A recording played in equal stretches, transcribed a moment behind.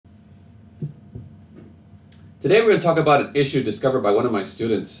Today we're going to talk about an issue discovered by one of my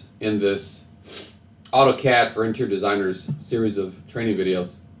students in this Autocad for Interior Designers series of training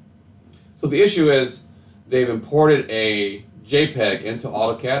videos. So the issue is they've imported a JPG into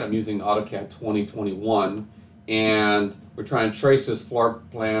AutoCAD. I'm using AutoCAD 2021, and we're trying to trace this floor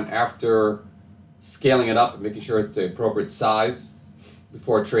plan after scaling it up and making sure it's the appropriate size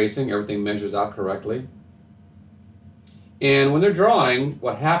before tracing. Everything measures out correctly. And when they're drawing,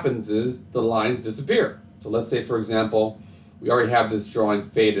 what happens is the lines disappear. So let's say, for example, we already have this drawing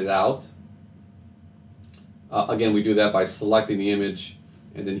faded out. Again, we do that by selecting the image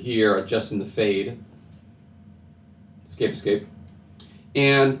and then here adjusting the fade. Escape.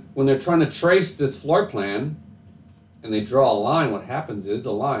 And when they're trying to trace this floor plan and they draw a line, what happens is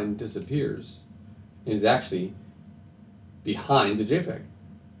the line disappears and is actually behind the JPG.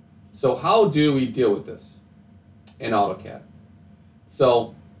 So how do we deal with this in AutoCAD?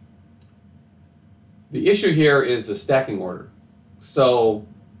 So the issue here is the stacking order. So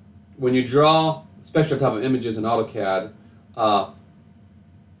when you draw, especially on top of images in AutoCAD,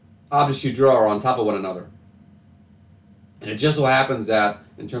 objects you draw are on top of one another. And it just so happens that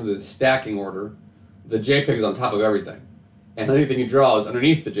in terms of the stacking order, the JPG is on top of everything. And anything you draw is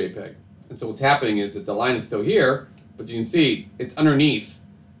underneath the JPG. And so what's happening is that the line is still here, but you can see it's underneath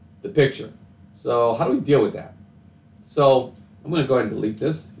the picture. So how do we deal with that? So I'm going to go ahead and delete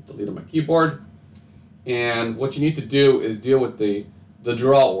this, delete on my keyboard. And what you need to do is deal with the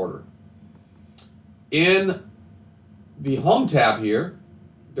draw order. In the Home tab here,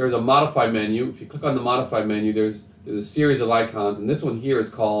 there's a Modify menu. If you click on the Modify menu, there's a series of icons, and this one here is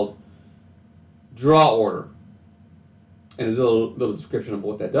called Draw Order. And there's a little description of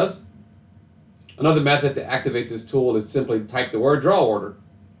what that does. Another method to activate this tool is simply type the word Draw Order.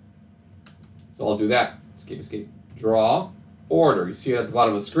 So I'll do that. Escape. Draw Order. You see it at the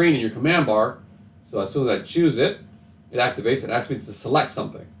bottom of the screen in your command bar. So as soon as I choose it, it activates. It asks me to select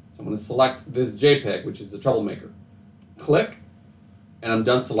something. So I'm going to select this JPG, which is the troublemaker. Click, and I'm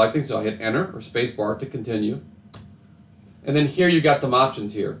done selecting. So I hit Enter or Spacebar to continue. And then here you got some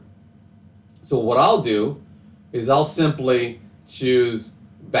options here. So what I'll do is I'll simply choose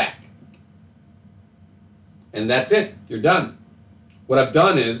Back. And that's it. You're done. What I've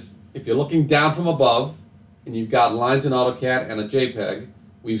done is, if you're looking down from above, and you've got lines in AutoCAD and a JPG,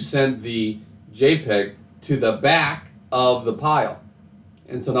 we've sent the JPG to the back of the pile.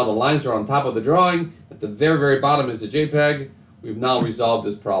 And so now the lines are on top of the drawing. At the very, very bottom is the JPG. We've now resolved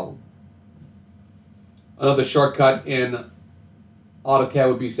this problem. Another shortcut in AutoCAD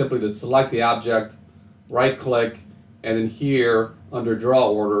would be simply to select the object, right-click, and then here, under Draw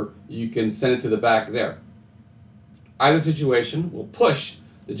Order, you can send it to the back there. Either situation will push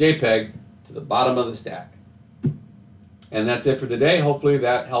the JPG to the bottom of the stack. And that's it for today. Hopefully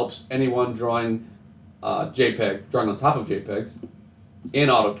that helps anyone drawing drawing on top of JPGs in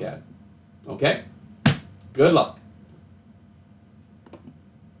AutoCAD. Okay? Good luck.